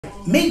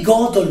May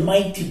God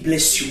Almighty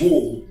bless you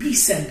all.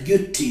 Peace and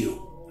good to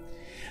you.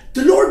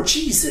 The Lord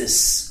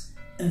Jesus,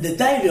 in the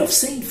diary of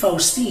Saint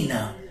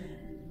Faustina,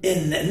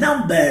 in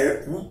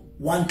number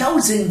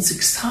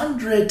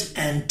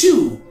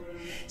 1602,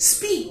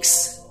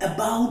 speaks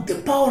about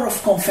the power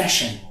of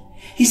confession.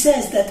 He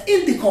says that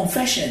in the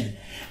confession,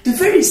 the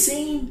very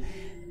same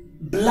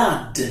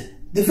blood,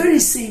 the very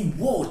same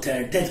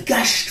water that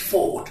gushed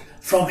forth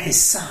from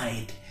his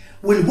side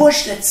will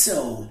wash that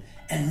soul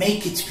and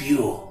make it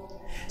pure.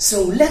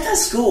 So let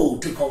us go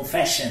to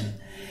confession.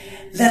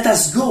 Let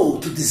us go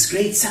to this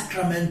great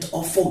sacrament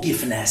of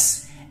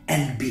forgiveness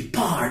and be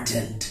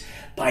pardoned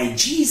by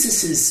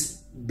Jesus'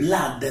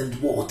 blood and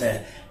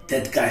water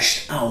that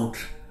gushed out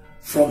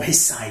from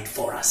his side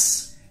for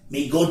us.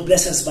 May God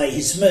bless us by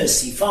his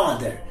mercy,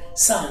 Father,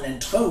 Son,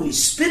 and Holy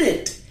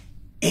Spirit.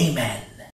 Amen.